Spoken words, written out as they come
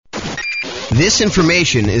This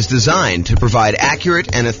information is designed to provide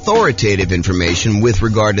accurate and authoritative information with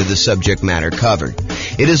regard to the subject matter covered.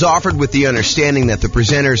 It is offered with the understanding that the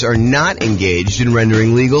presenters are not engaged in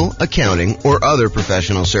rendering legal, accounting, or other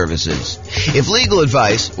professional services. If legal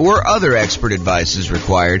advice or other expert advice is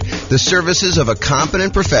required, the services of a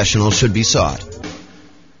competent professional should be sought.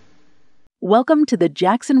 Welcome to the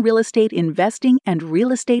Jackson Real Estate Investing and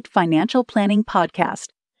Real Estate Financial Planning Podcast.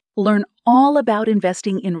 Learn all about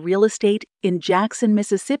investing in real estate in Jackson,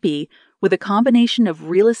 Mississippi, with a combination of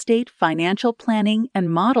real estate financial planning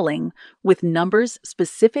and modeling with numbers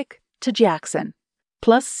specific to Jackson,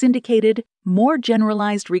 plus syndicated, more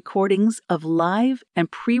generalized recordings of live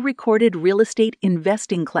and pre-recorded real estate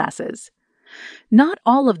investing classes. Not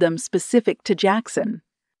all of them specific to Jackson.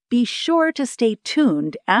 Be sure to stay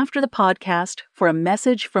tuned after the podcast for a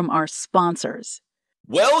message from our sponsors.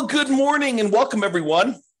 Well, good morning and welcome,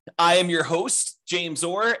 everyone. I am your host, James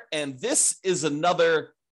Orr, and this is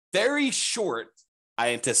another very short,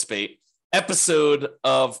 I anticipate, episode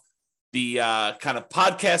of the kind of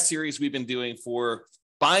podcast series we've been doing for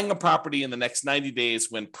buying a property in the next 90 days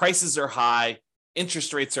when prices are high,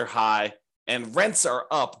 interest rates are high, and rents are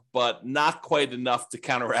up, but not quite enough to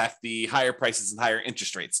counteract the higher prices and higher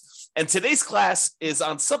interest rates. And today's class is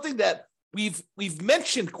on something that we've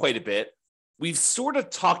mentioned quite a bit. We've sort of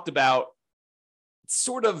talked about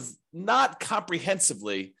sort of not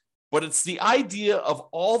comprehensively, but it's the idea of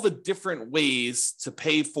all the different ways to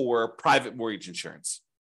pay for private mortgage insurance.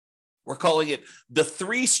 We're calling it the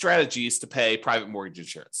 3 strategies to pay private mortgage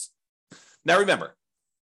insurance. Now, remember,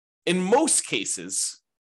 in most cases,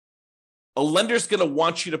 a lender's going to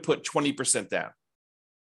want you to put 20% down.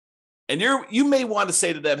 And you may want to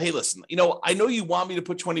say to them, hey, listen, I know you want me to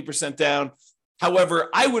put 20% down. However,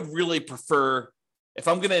 I would really prefer, if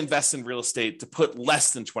I'm going to invest in real estate, to put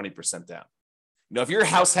less than 20% down. If you're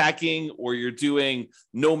house hacking or you're doing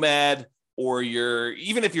nomad, or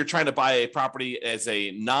even if you're trying to buy a property as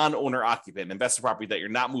a non-owner occupant, investor property that you're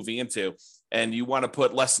not moving into, and you want to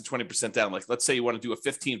put less than 20% down, like let's say you want to do a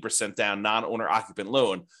 15% down non-owner occupant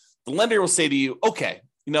loan, the lender will say to you, okay,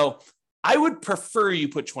 I would prefer you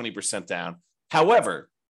put 20% down. However,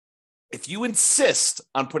 if you insist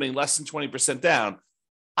on putting less than 20% down,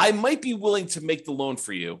 I might be willing to make the loan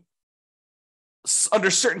for you under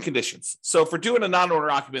certain conditions. So if we're doing a non-owner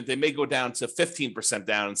occupant, they may go down to 15%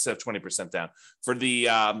 down instead of 20% down. For the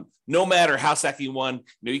nomad or house hacking one,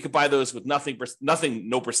 you could buy those with nothing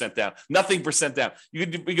percent down. You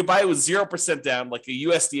could buy it with 0% down, like a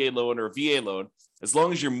USDA loan or a VA loan, as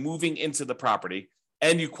long as you're moving into the property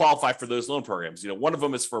and you qualify for those loan programs. One of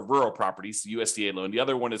them is for rural properties, the USDA loan. The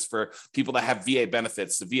other one is for people that have VA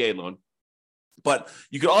benefits, the VA loan. But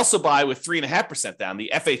you could also buy with 3.5% down,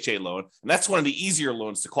 the FHA loan. And that's one of the easier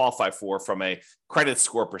loans to qualify for from a credit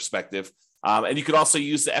score perspective. And you could also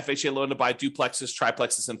use the FHA loan to buy duplexes,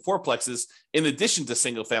 triplexes, and fourplexes in addition to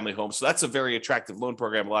single family homes. So that's a very attractive loan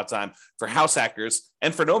program a lot of time for house hackers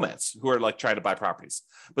and for nomads who are like trying to buy properties.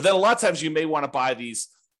 But then a lot of times you may want to buy these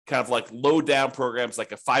kind of like low down programs,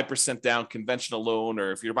 like a 5% down conventional loan,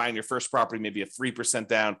 or if you're buying your first property, maybe a 3%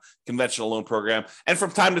 down conventional loan program. And from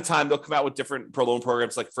time to time, they'll come out with different loan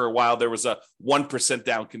programs. Like for a while, there was a 1%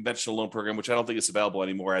 down conventional loan program, which I don't think is available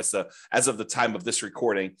anymore as of the time of this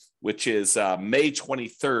recording, which is May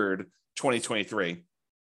 23rd, 2023.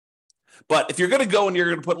 But if you're going to go and you're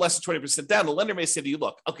going to put less than 20% down, the lender may say to you,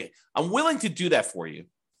 look, okay, I'm willing to do that for you.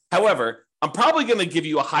 However, I'm probably going to give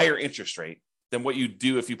you a higher interest rate than what you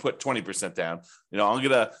do if you put 20% down.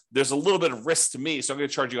 There's a little bit of risk to me, so I'm going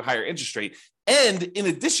to charge you a higher interest rate. And in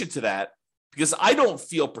addition to that, because I don't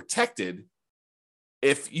feel protected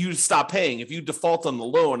if you stop paying, if you default on the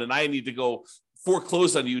loan and I need to go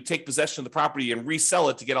foreclose on you, take possession of the property and resell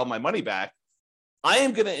it to get all my money back, I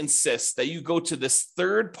am going to insist that you go to this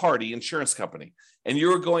third-party insurance company and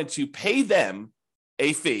you're going to pay them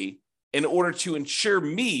a fee in order to insure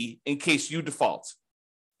me in case you default.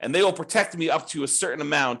 And they will protect me up to a certain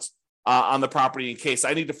amount on the property in case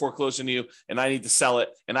I need to foreclose on you and I need to sell it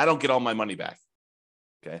and I don't get all my money back.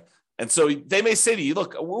 Okay. And so they may say to you,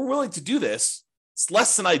 look, we're willing to do this. It's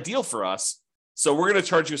less than ideal for us. So we're going to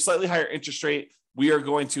charge you a slightly higher interest rate. We are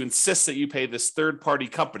going to insist that you pay this third-party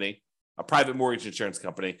company, a private mortgage insurance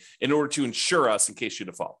company, in order to insure us in case you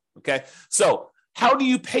default. Okay. So how do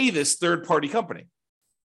you pay this third-party company?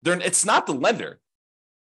 It's not the lender.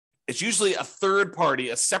 It's usually a third party,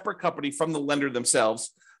 a separate company from the lender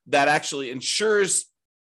themselves that actually insures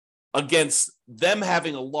against them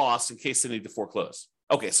having a loss in case they need to foreclose.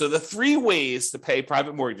 Okay, so the 3 ways to pay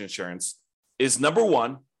private mortgage insurance is, number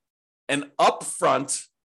 1, an upfront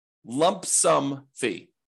lump sum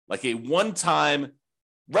fee, like a one-time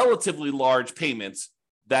relatively large payment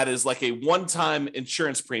that is like a one-time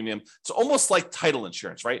insurance premium. It's almost like title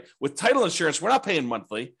insurance, right? With title insurance, we're not paying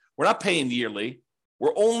monthly. We're not paying yearly.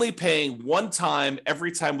 We're only paying one time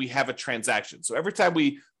every time we have a transaction. So every time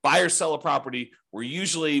we buy or sell a property, we're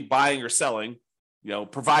usually buying or selling,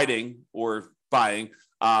 providing or buying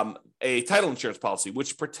a title insurance policy,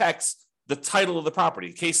 which protects the title of the property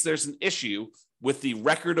in case there's an issue with the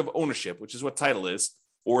record of ownership, which is what title is,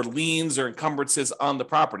 or liens or encumbrances on the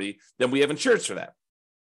property, then we have insurance for that.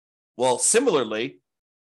 Well, similarly,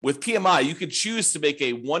 with PMI, you could choose to make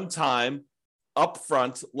a one-time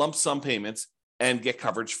upfront lump sum payment and get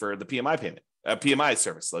coverage for the PMI payment, PMI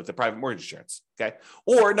service, like the private mortgage insurance, okay?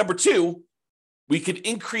 Or number two, we could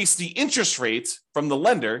increase the interest rate from the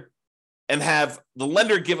lender and have the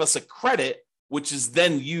lender give us a credit, which is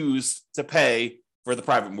then used to pay for the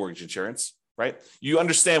private mortgage insurance, right? You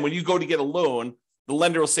understand when you go to get a loan, the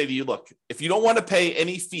lender will say to you, look, if you don't want to pay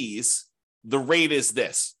any fees, the rate is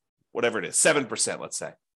this, whatever it is, 7%, let's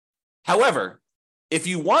say. However, if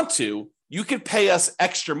you want to, you could pay us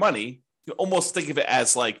extra money. You almost think of it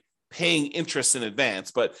as like paying interest in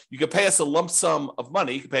advance, but you could pay us a lump sum of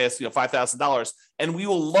money. You could pay us, $5,000, and we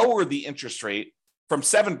will lower the interest rate from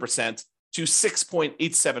 7% to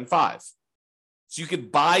 6.875. So you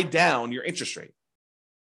could buy down your interest rate.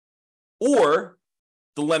 Or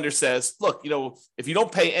the lender says, look, if you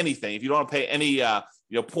don't pay anything, if you don't want to pay any,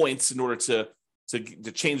 points in order to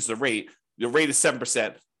change the rate is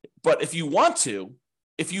 7%. But if you want to,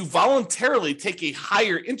 if you voluntarily take a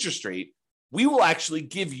higher interest rate, we will actually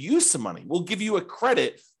give you some money. We'll give you a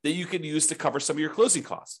credit that you can use to cover some of your closing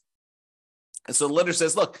costs. And so the lender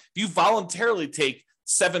says, look, if you voluntarily take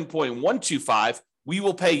 7.125, we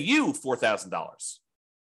will pay you $4,000.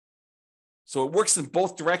 So it works in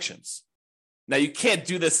both directions. Now, you can't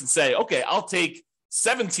do this and say, okay, I'll take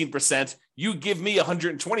 17%, you give me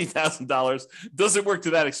 $120,000. Doesn't work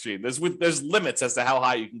to that extreme. There's limits as to how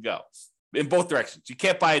high you can go in both directions. You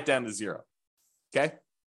can't buy it down to zero, okay?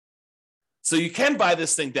 So you can buy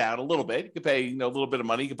this thing down a little bit. You can pay, a little bit of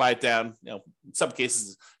money. You can buy it down, in some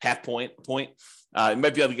cases, half point, a point. You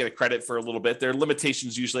might be able to get a credit for a little bit. There are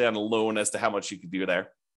limitations usually on a loan as to how much you can do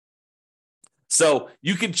there. So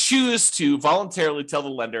you can choose to voluntarily tell the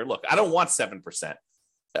lender, look, I don't want 7%.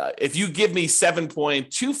 If you give me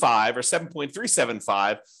 7.25 or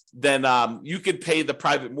 7.375, then you could pay the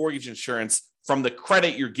private mortgage insurance from the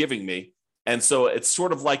credit you're giving me. And so it's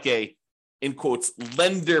sort of like a, in quotes,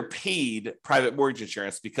 lender paid private mortgage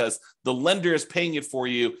insurance because the lender is paying it for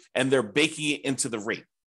you and they're baking it into the rate.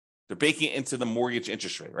 They're baking it into the mortgage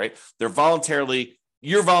interest rate, right?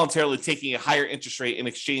 You're voluntarily taking a higher interest rate in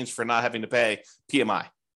exchange for not having to pay PMI.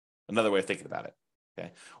 Another way of thinking about it.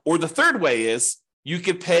 Okay. Or the third way is you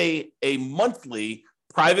could pay a monthly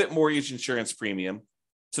private mortgage insurance premium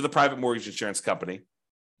to the private mortgage insurance company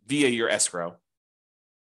via your escrow,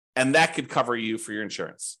 and that could cover you for your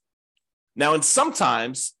insurance. Now, and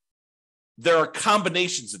sometimes there are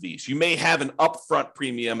combinations of these. You may have an upfront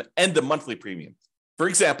premium and a monthly premium. For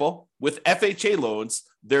example, with FHA loans,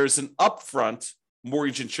 there's an upfront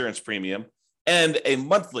mortgage insurance premium and a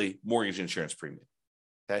monthly mortgage insurance premium.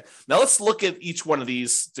 Okay. Now let's look at each one of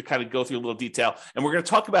these to kind of go through a little detail. And we're going to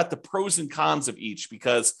talk about the pros and cons of each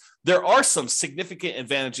because there are some significant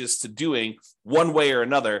advantages to doing one way or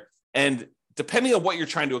another. And depending on what you're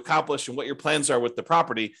trying to accomplish and what your plans are with the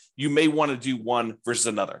property, you may want to do one versus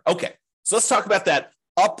another. Okay. So let's talk about that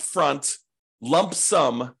upfront lump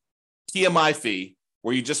sum PMI fee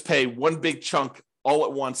where you just pay one big chunk all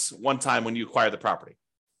at once, one time when you acquire the property.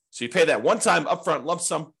 So you pay that one time upfront lump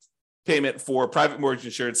sum payment for private mortgage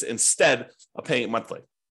insurance instead of paying it monthly.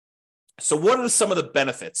 So what are some of the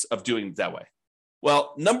benefits of doing it that way?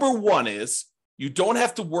 Well, number one is you don't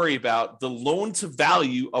have to worry about the loan to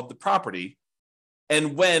value of the property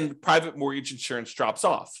and when private mortgage insurance drops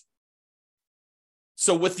off.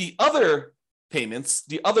 So with the other payments,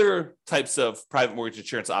 the other types of private mortgage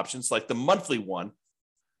insurance options, like the monthly one,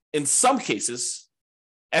 in some cases,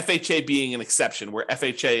 FHA being an exception, where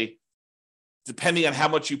FHA, depending on how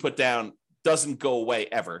much you put down, doesn't go away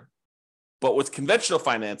ever. But with conventional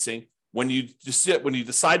financing, when you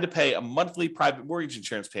decide to pay a monthly private mortgage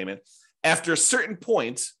insurance payment, after a certain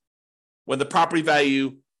point, when the property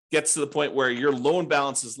value gets to the point where your loan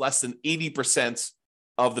balance is less than 80%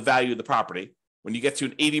 of the value of the property, when you get to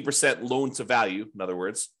an 80% loan to value, in other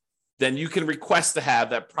words, then you can request to have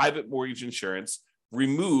that private mortgage insurance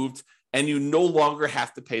removed and you no longer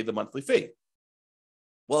have to pay the monthly fee.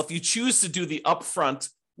 Well, if you choose to do the upfront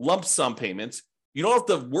lump sum payment, you don't have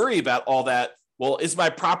to worry about all that. Well, is my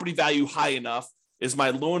property value high enough? Is my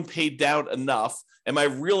loan paid down enough? Am I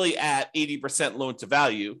really at 80% loan to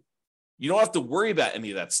value? You don't have to worry about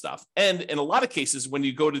any of that stuff. And in a lot of cases, when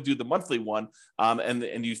you go to do the monthly one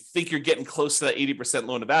and you think you're getting close to that 80%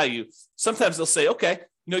 loan to value, sometimes they'll say, okay,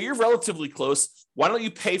 you're relatively close. Why don't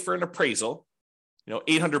you pay for an appraisal?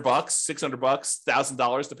 $800, $600,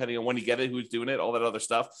 $1,000, depending on when you get it, who's doing it, all that other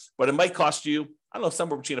stuff. But it might cost you, I don't know,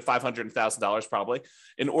 somewhere between $500 and $1,000 probably,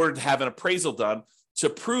 in order to have an appraisal done to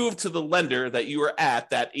prove to the lender that you are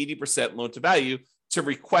at that 80% loan to value to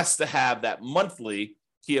request to have that monthly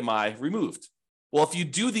PMI removed. Well, if you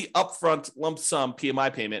do the upfront lump sum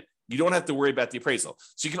PMI payment, you don't have to worry about the appraisal.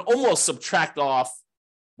 So you can almost subtract off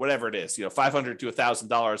whatever it is, $500 to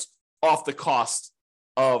 $1,000 off the cost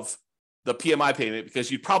of the PMI payment,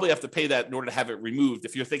 because you'd probably have to pay that in order to have it removed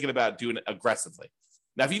if you're thinking about doing it aggressively.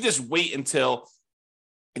 Now, if you just wait until,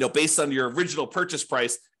 based on your original purchase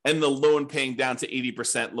price and the loan paying down to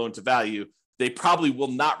 80% loan to value, they probably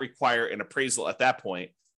will not require an appraisal at that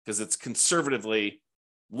point, because it's conservatively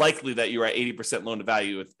likely that you're at 80% loan to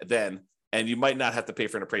value then, and you might not have to pay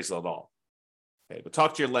for an appraisal at all. Okay, but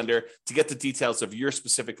talk to your lender to get the details of your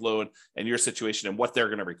specific loan and your situation and what they're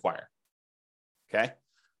going to require. Okay,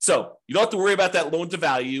 so you don't have to worry about that loan to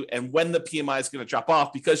value and when the PMI is going to drop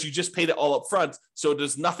off, because you just paid it all up front, so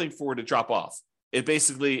there's nothing for it to drop off. It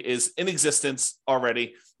basically is in existence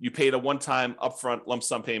already. You paid a one-time upfront lump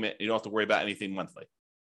sum payment, and you don't have to worry about anything monthly.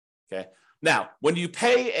 Okay, now when you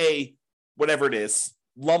pay a whatever it is,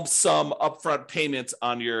 lump sum upfront payments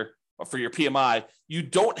for your PMI, you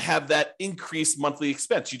don't have that increased monthly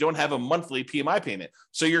expense. You don't have a monthly PMI payment.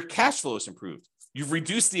 So your cash flow is improved. You've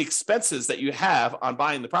reduced the expenses that you have on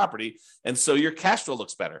buying the property. And so your cash flow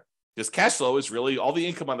looks better, because cash flow is really all the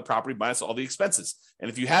income on the property minus all the expenses.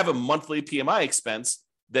 And if you have a monthly PMI expense,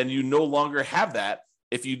 then you no longer have that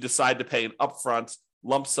if you decide to pay an upfront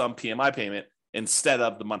lump sum PMI payment instead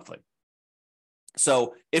of the monthly.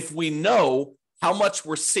 So if we know how much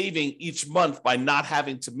we're saving each month by not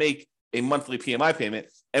having to make a monthly PMI payment,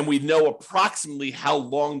 and we know approximately how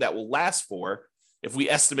long that will last for, if we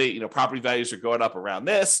estimate, property values are going up around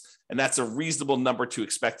this, and that's a reasonable number to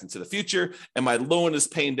expect into the future, and my loan is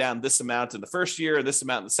paying down this amount in the first year and this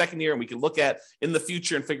amount in the second year, and we can look at in the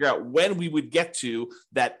future and figure out when we would get to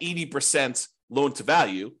that 80% loan to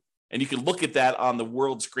value. And you can look at that on the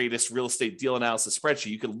world's greatest real estate deal analysis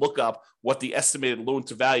spreadsheet. You can look up what the estimated loan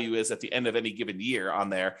to value is at the end of any given year on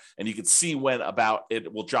there. And you can see when about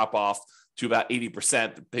it will drop off to about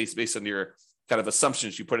 80% based on your kind of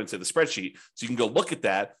assumptions you put into the spreadsheet. So you can go look at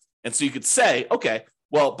that. And so you could say, okay,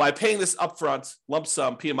 well, by paying this upfront lump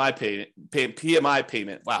sum PMI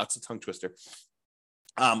payment, wow, it's a tongue twister,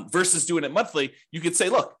 versus doing it monthly, you could say,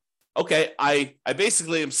 look, okay, I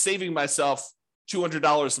basically am saving myself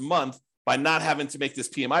 $200 a month by not having to make this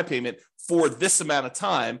PMI payment for this amount of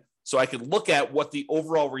time. So I could look at what the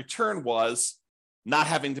overall return was, not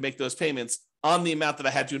having to make those payments on the amount that I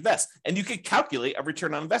had to invest. And you could calculate a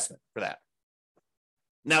return on investment for that.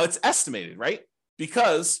 Now it's estimated, right?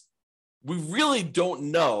 Because we really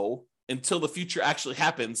don't know until the future actually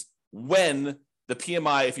happens when the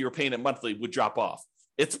PMI, if you were paying it monthly, would drop off.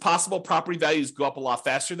 It's possible property values go up a lot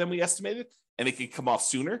faster than we estimated, and it can come off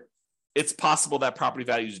sooner. It's possible that property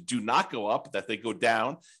values do not go up, that they go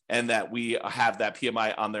down, and that we have that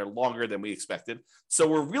PMI on there longer than we expected. So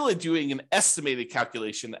we're really doing an estimated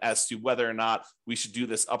calculation as to whether or not we should do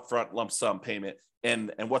this upfront lump sum payment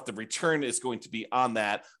and what the return is going to be on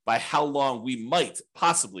that by how long we might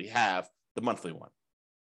possibly have the monthly one.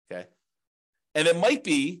 Okay. And it might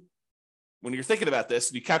be, when you're thinking about this,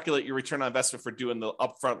 and you calculate your return on investment for doing the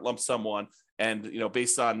upfront lump sum one, and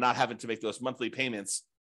based on not having to make those monthly payments,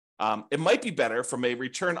 it might be better from a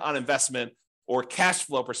return on investment or cash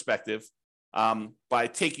flow perspective by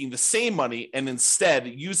taking the same money and instead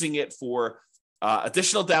using it for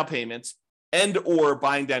additional down payments and or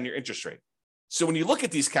buying down your interest rate. So when you look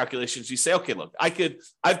at these calculations, you say, okay, look,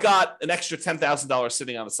 I've got an extra $10,000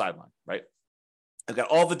 sitting on the sideline, right? I've got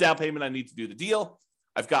all the down payment I need to do the deal.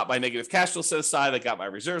 I've got my negative cash flow set aside. I got my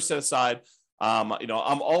reserves set aside. I'm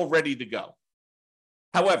all ready to go.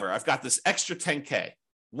 However, I've got this extra 10K.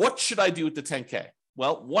 What should I do with the 10K?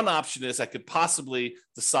 Well, one option is I could possibly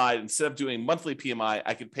decide, instead of doing monthly PMI,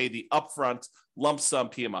 I could pay the upfront lump sum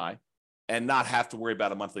PMI and not have to worry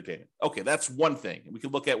about a monthly payment. Okay, that's one thing. We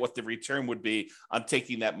could look at what the return would be on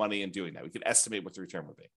taking that money and doing that. We could estimate what the return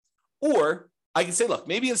would be. Or I could say, look,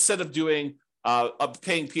 maybe instead of doing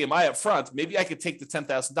paying PMI up front, maybe I could take the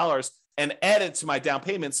 $10,000 and add it to my down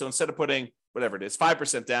payment. So instead of putting whatever it is,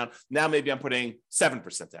 5% down, now maybe I'm putting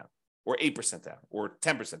 7% down, or 8% down, or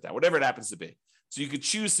 10% down, whatever it happens to be. So you could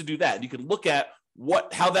choose to do that. You can look at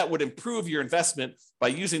how that would improve your investment by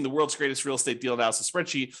using the world's greatest real estate deal analysis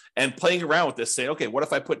spreadsheet and playing around with this, saying, okay, what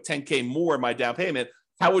if I put 10K more in my down payment?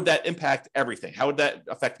 How would that impact everything? How would that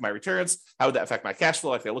affect my returns? How would that affect my cash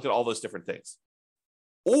flow? Like, I look at all those different things.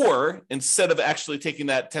 Or instead of actually taking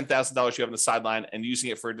that $10,000 you have on the sideline and using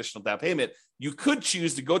it for additional down payment, you could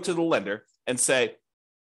choose to go to the lender and say,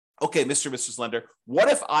 okay, Mr. and Mrs. Lender, what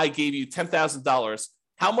if I gave you $10,000?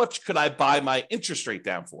 How much could I buy my interest rate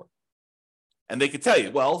down for? And they could tell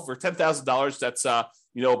you, well, for $10,000, that's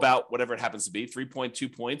about whatever it happens to be,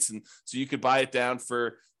 3.2 points. And so you could buy it down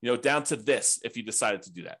for, down to this if you decided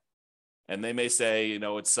to do that. And they may say,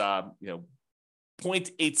 it's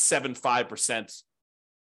 0.875%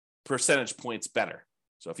 percentage points better.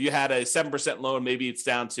 So if you had a 7% loan, maybe it's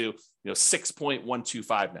down to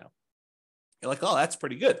 6.125 now. You're like, oh, that's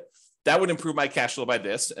pretty good. That would improve my cash flow by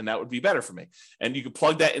this, and that would be better for me. And you could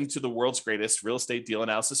plug that into the world's greatest real estate deal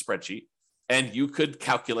analysis spreadsheet, and you could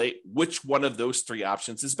calculate which one of those three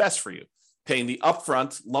options is best for you. Paying the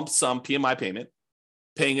upfront lump sum PMI payment,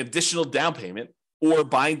 paying additional down payment, or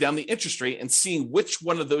buying down the interest rate and seeing which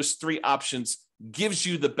one of those three options gives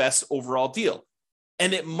you the best overall deal.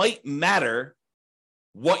 And it might matter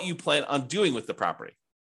what you plan on doing with the property.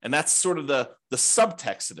 And that's sort of the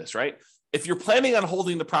subtext of this, right? If you're planning on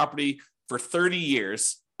holding the property for 30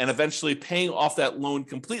 years and eventually paying off that loan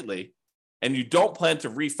completely, and you don't plan to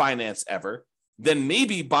refinance ever, then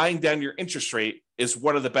maybe buying down your interest rate is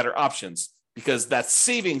one of the better options because that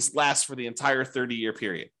savings lasts for the entire 30-year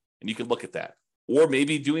period. And you can look at that. Or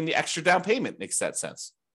maybe doing the extra down payment makes that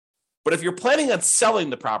sense. But if you're planning on selling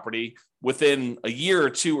the property within a year or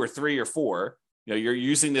two or three or four, you're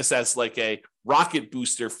using this as like a rocket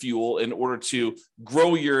booster fuel in order to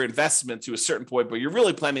grow your investment to a certain point, but you're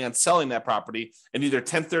really planning on selling that property and either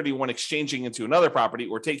 1031 exchanging into another property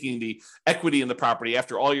or taking the equity in the property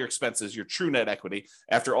after all your expenses, your true net equity,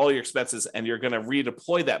 after all your expenses, and you're going to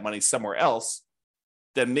redeploy that money somewhere else,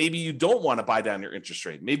 then maybe you don't want to buy down your interest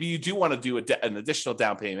rate. Maybe you do want to do an additional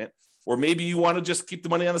down payment, or maybe you want to just keep the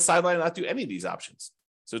money on the sideline and not do any of these options.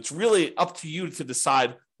 So it's really up to you to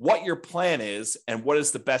decide what your plan is and what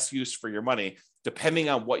is the best use for your money, depending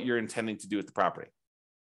on what you're intending to do with the property.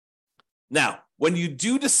 Now, when you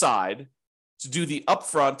do decide to do the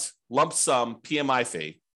upfront lump sum PMI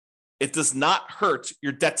fee, it does not hurt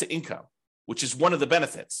your debt to income, which is one of the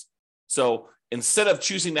benefits. So instead of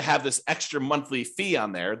choosing to have this extra monthly fee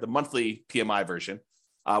on there, the monthly PMI version,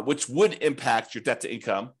 which would impact your debt to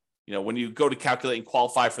income, when you go to calculate and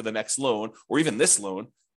qualify for the next loan or even this loan,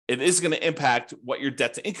 it is going to impact what your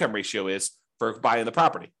debt to income ratio is for buying the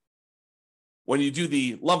property. When you do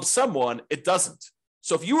the lump sum one, it doesn't.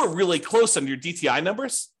 So if you were really close on your DTI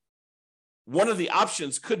numbers, one of the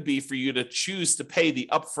options could be for you to choose to pay the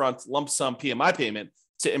upfront lump sum PMI payment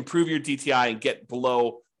to improve your DTI and get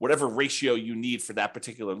below whatever ratio you need for that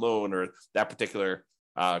particular loan or that particular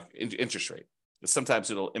interest rate. Because sometimes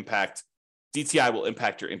DTI will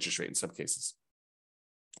impact your interest rate in some cases.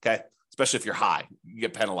 Okay. Especially if you're high, you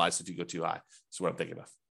get penalized if you go too high. That's what I'm thinking of.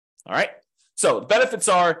 All right. So the benefits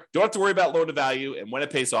are you don't have to worry about loan to value. And when it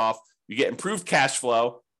pays off, you get improved cash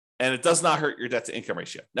flow and it does not hurt your debt to income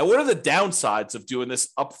ratio. Now, what are the downsides of doing this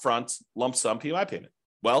upfront lump sum PMI payment?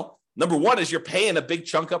 Well, number one is you're paying a big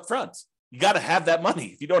chunk up front. You got to have that money.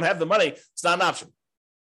 If you don't have the money, it's not an option.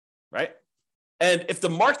 Right. And if the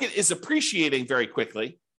market is appreciating very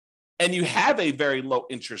quickly and you have a very low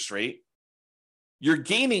interest rate, you're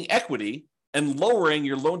gaining equity and lowering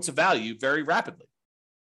your loan to value very rapidly,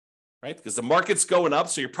 right? Because the market's going up,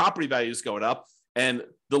 so your property value is going up, and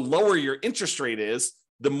the lower your interest rate is,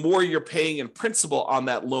 the more you're paying in principal on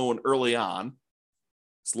that loan early on.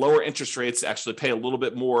 It's lower interest rates actually pay a little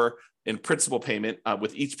bit more in principal payment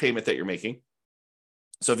with each payment that you're making.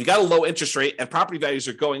 So if you got a low interest rate and property values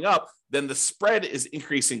are going up, then the spread is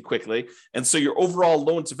increasing quickly. And so your overall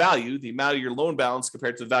loan to value, the amount of your loan balance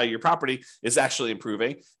compared to the value of your property, is actually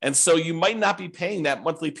improving. And so you might not be paying that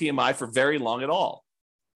monthly PMI for very long at all.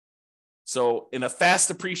 So in a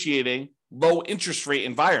fast appreciating, low interest rate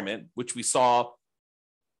environment, which we saw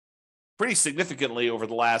pretty significantly over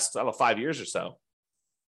the last, 5 years or so,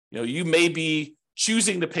 you may be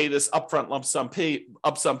choosing to pay this upfront lump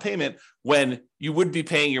sum payment when you would be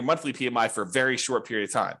paying your monthly PMI for a very short period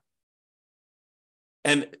of time.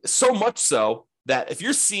 And so much so that if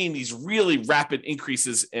you're seeing these really rapid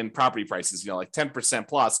increases in property prices, like 10%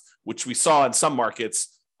 plus, which we saw in some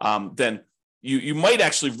markets, then you might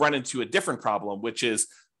actually run into a different problem, which is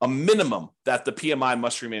a minimum that the PMI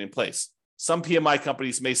must remain in place. Some PMI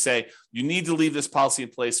companies may say you need to leave this policy in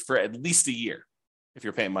place for at least a year if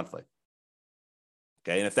you're paying monthly.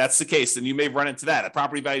 Okay. And if that's the case, then you may run into that. If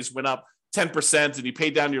property values went up 10% and you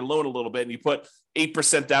paid down your loan a little bit and you put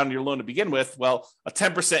 8% down your loan to begin with, well, a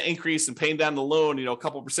 10% increase in paying down the loan, a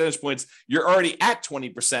couple of percentage points, you're already at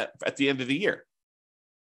 20% at the end of the year.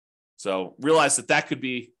 So realize that could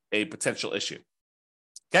be a potential issue.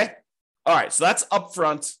 Okay. All right. So that's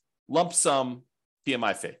upfront lump sum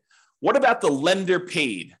PMI fee. What about the lender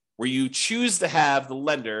paid, where you choose to have the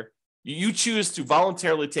lender, you choose to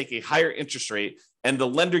voluntarily take a higher interest rate and the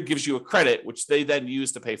lender gives you a credit, which they then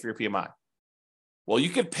use to pay for your PMI? Well, you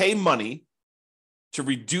could pay money to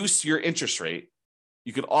reduce your interest rate.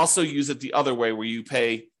 You could also use it the other way, where you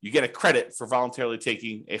get a credit for voluntarily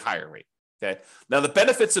taking a higher rate. Okay. Now, the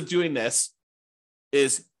benefits of doing this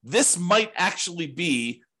is this might actually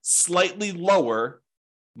be slightly lower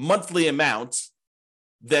monthly amount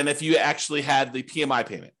than if you actually had the PMI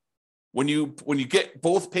payment. When you get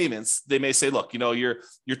both payments, they may say, look, your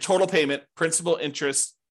total payment, principal,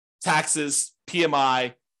 interest, taxes,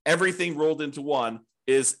 PMI, everything rolled into one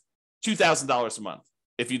is $2,000 a month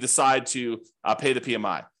if you decide to pay the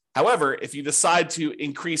PMI. However, if you decide to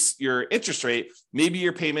increase your interest rate, maybe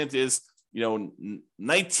your payment is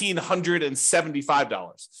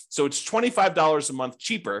 $1,975. So it's $25 a month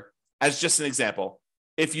cheaper, as just an example,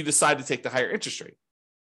 if you decide to take the higher interest rate.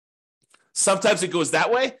 Sometimes it goes that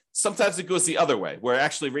way. Sometimes it goes the other way, where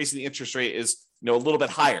actually raising the interest rate is a little bit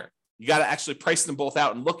higher. You got to actually price them both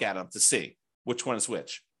out and look at them to see which one is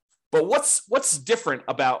which. But what's different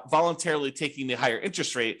about voluntarily taking the higher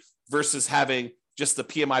interest rate versus having just the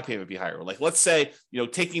PMI payment be higher? Like, let's say,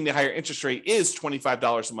 taking the higher interest rate is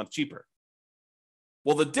 $25 a month cheaper.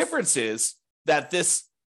 Well, the difference is that this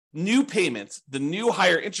new payment, the new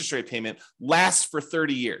higher interest rate payment, lasts for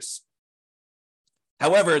 30 years.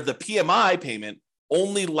 However, the PMI payment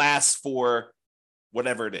only lasts for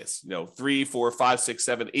whatever it is, 3, 4, 5, 6,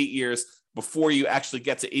 7, 8 years before you actually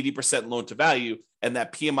get to 80% loan to value. And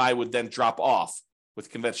that PMI would then drop off with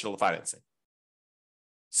conventional financing.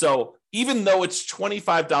 So even though it's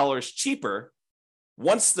 $25 cheaper,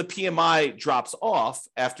 once the PMI drops off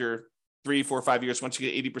after 3, 4, 5 years, once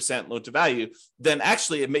you get 80% loan to value, then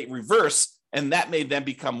actually it may reverse, and that may then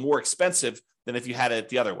become more expensive than if you had it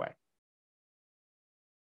the other way.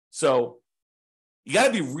 So you got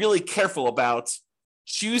to be really careful about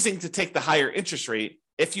choosing to take the higher interest rate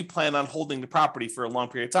if you plan on holding the property for a long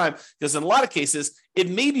period of time, because in a lot of cases, it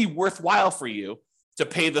may be worthwhile for you to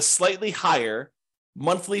pay the slightly higher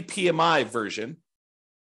monthly PMI version,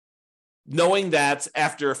 knowing that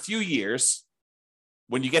after a few years,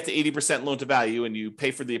 when you get to 80% loan to value and you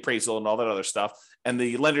pay for the appraisal and all that other stuff, and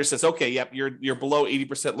the lender says, okay, yep, you're below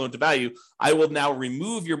 80% loan to value, I will now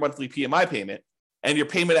remove your monthly PMI payment, and your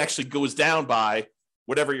payment actually goes down by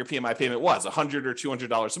whatever your PMI payment was, $100 or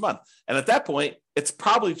 $200 a month. And at that point, it's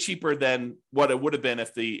probably cheaper than what it would have been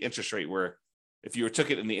if the interest rate if you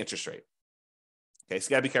took it in the interest rate. Okay, so you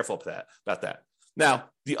gotta be careful about that. Now,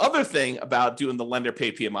 the other thing about doing the lender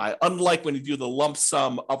pay PMI, unlike when you do the lump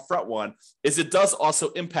sum upfront one, is it does also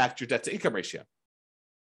impact your debt to income ratio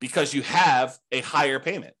because you have a higher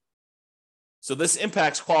payment. So this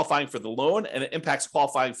impacts qualifying for the loan, and it impacts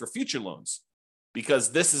qualifying for future loans,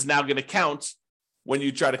 because this is now going to count when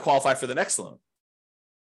you try to qualify for the next loan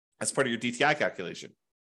as part of your DTI calculation.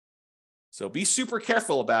 So be super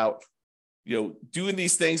careful about doing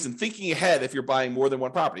these things and thinking ahead if you're buying more than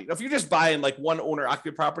one property. If you're just buying like one owner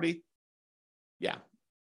occupied property, yeah,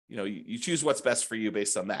 you choose what's best for you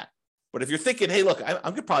based on that. But if you're thinking, hey, look, I'm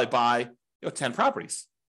going to probably buy 10 properties.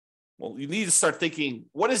 Well, you need to start thinking,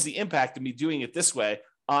 what is the impact of me doing it this way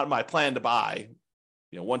on my plan to buy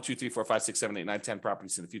 1, 2, 3, 4, 5, 6, 7, 8, 9, 10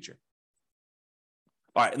 properties in the future?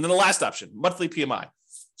 All right. And then the last option, monthly PMI.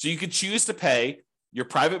 So you could choose to pay your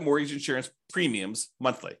private mortgage insurance premiums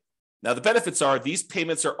monthly. Now, the benefits are these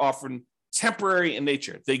payments are often temporary in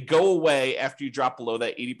nature. They go away after you drop below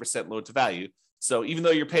that 80% loan to value. So even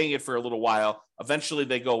though you're paying it for a little while, eventually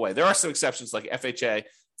they go away. There are some exceptions like FHA. If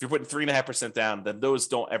you're putting 3.5% down, then those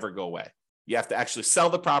don't ever go away. You have to actually sell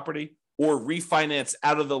the property or refinance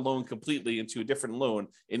out of the loan completely into a different loan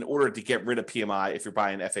in order to get rid of PMI if you're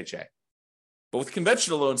buying FHA. But with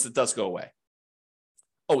conventional loans, it does go away.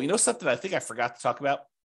 Oh, something I think I forgot to talk about?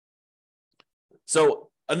 So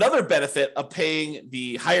another benefit of paying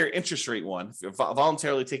the higher interest rate one, if you're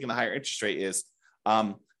voluntarily taking the higher interest rate, is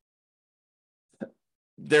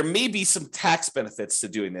there may be some tax benefits to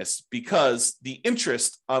doing this because the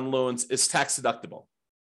interest on loans is tax deductible.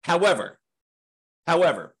 However,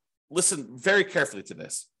 listen very carefully to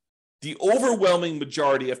this. The overwhelming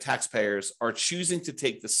majority of taxpayers are choosing to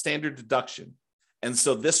take the standard deduction, and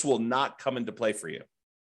so this will not come into play for you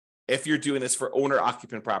if you're doing this for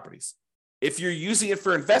owner-occupant properties. If you're using it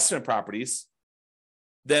for investment properties,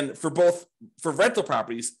 then for rental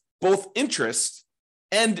properties, both interest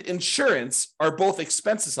and insurance are both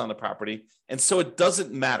expenses on the property. And so it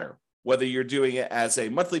doesn't matter whether you're doing it as a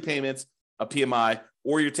monthly payment, a PMI,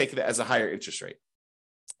 or you're taking it as a higher interest rate.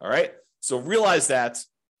 All right. So realize that,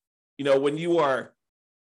 if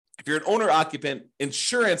you're an owner occupant,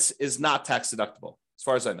 insurance is not tax deductible, as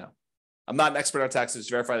far as I know. I'm not an expert on taxes.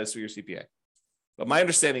 Verify this with your CPA. But my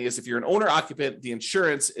understanding is if you're an owner occupant, the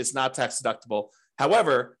insurance is not tax deductible.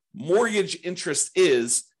 However, mortgage interest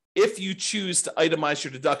is if you choose to itemize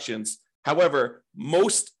your deductions. However,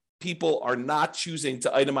 most people are not choosing to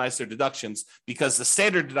itemize their deductions because the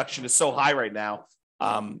standard deduction is so high right now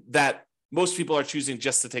that most people are choosing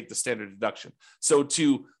just to take the standard deduction. So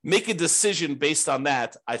to make a decision based on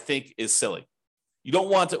that, I think is silly. You don't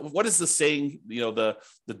want to, what is the saying? The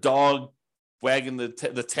dog wagging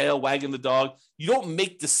the tail wagging the dog. You don't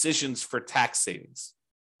make decisions for tax savings,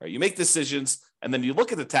 right? You make decisions and then you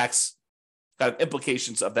look at the tax kind of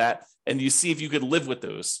implications of that and you see if you could live with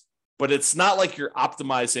those. But it's not like you're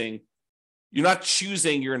optimizing. You're not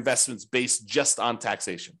choosing your investments based just on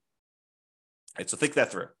taxation. All right, so think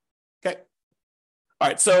that through. Okay. All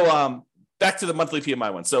right, so back to the monthly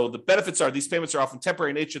PMI one. So the benefits are these payments are often temporary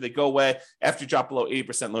in nature. They go away after you drop below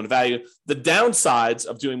 80% loan to value. The downsides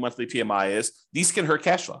of doing monthly PMI is these can hurt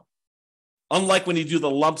cash flow. Unlike when you do the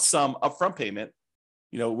lump sum upfront payment,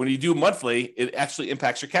 when you do monthly, it actually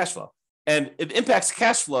impacts your cash flow. And it impacts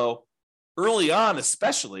cash flow early on,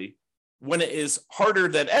 especially when it is harder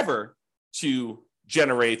than ever to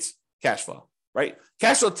generate cash flow, right?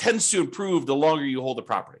 Cash flow tends to improve the longer you hold a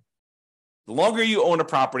property. The longer you own a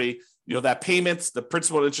property, that payment, the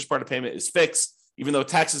principal and interest part of payment is fixed, even though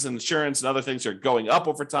taxes and insurance and other things are going up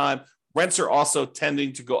over time. Rents are also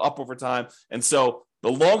tending to go up over time. And so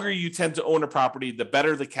the longer you tend to own a property, the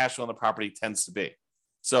better the cash flow on the property tends to be.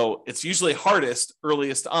 So it's usually hardest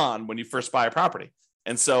earliest on when you first buy a property.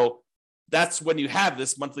 And so that's when you have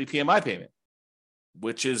this monthly PMI payment,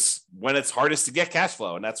 which is when it's hardest to get cash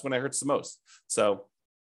flow. And that's when it hurts the most. So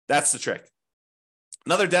that's the trick.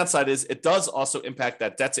 Another downside is it does also impact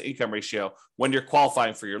that debt to income ratio when you're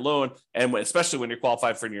qualifying for your loan, and especially when you're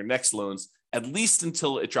qualifying for your next loans, at least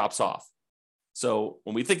until it drops off. So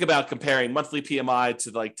when we think about comparing monthly PMI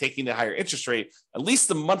to taking the higher interest rate, at least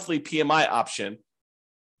the monthly PMI option,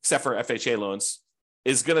 except for FHA loans,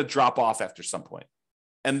 is going to drop off after some point.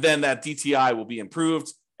 And then that DTI will be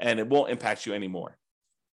improved and it won't impact you anymore.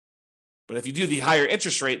 But if you do the higher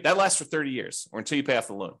interest rate, that lasts for 30 years or until you pay off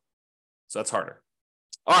the loan. So that's harder.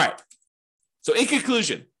 All right. So in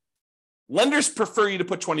conclusion, lenders prefer you to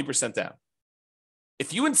put 20% down.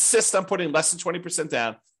 If you insist on putting less than 20%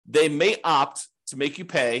 down, they may opt to make you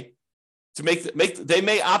pay they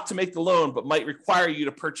may opt to make the loan, but might require you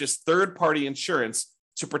to purchase third-party insurance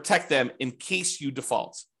to protect them in case you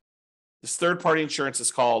default. This third-party insurance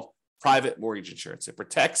is called private mortgage insurance. It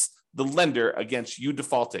protects the lender against you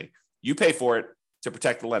defaulting. You pay for it to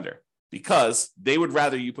protect the lender because they would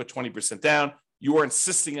rather you put 20% down. You are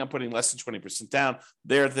insisting on putting less than 20% down.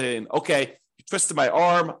 They're saying, okay, you twisted my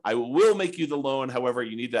arm. I will make you the loan. However,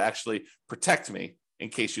 you need to actually protect me in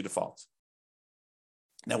case you default.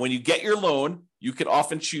 Now, when you get your loan, you can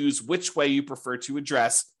often choose which way you prefer to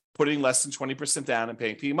address putting less than 20% down and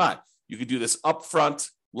paying PMI. You could do this upfront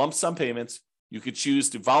lump sum payments. You could choose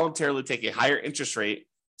to voluntarily take a higher interest rate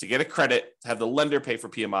to get a credit to have the lender pay for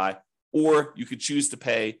PMI, or you could choose to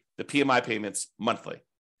pay the PMI payments monthly.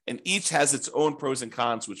 And each has its own pros and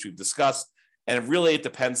cons, which we've discussed. And really, it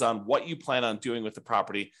depends on what you plan on doing with the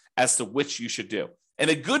property as to which you should do. And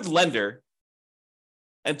a good lender,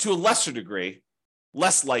 and to a lesser degree,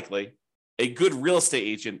 less likely, a good real estate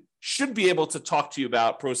agent should be able to talk to you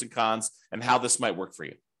about pros and cons and how this might work for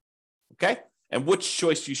you. Okay? And which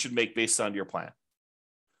choice you should make based on your plan.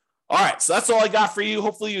 All right, so that's all I got for you.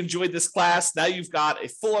 Hopefully you enjoyed this class. Now you've got a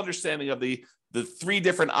full understanding of the 3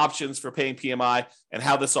 different options for paying PMI and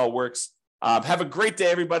how this all works. Have a great day,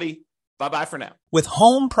 everybody. Bye-bye for now. With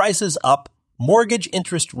home prices up, mortgage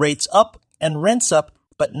interest rates up, and rents up,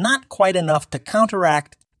 but not quite enough to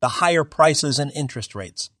counteract the higher prices and interest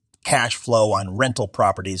rates, cash flow on rental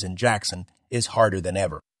properties in Jackson is harder than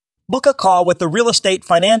ever. Book a call with the Real Estate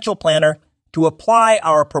Financial Planner to apply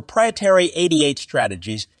our proprietary 88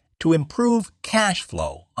 strategies to improve cash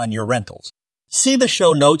flow on your rentals. See the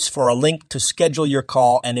show notes for a link to schedule your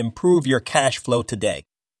call and improve your cash flow today.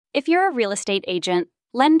 If you're a real estate agent,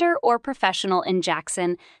 lender, or professional in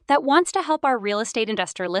Jackson that wants to help our real estate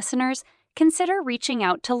investor listeners, consider reaching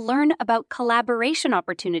out to learn about collaboration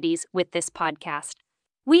opportunities with this podcast.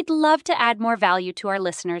 We'd love to add more value to our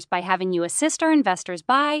listeners by having you assist our investors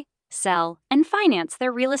buy, sell, and finance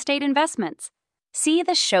their real estate investments. See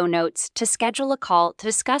the show notes to schedule a call to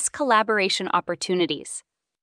discuss collaboration opportunities.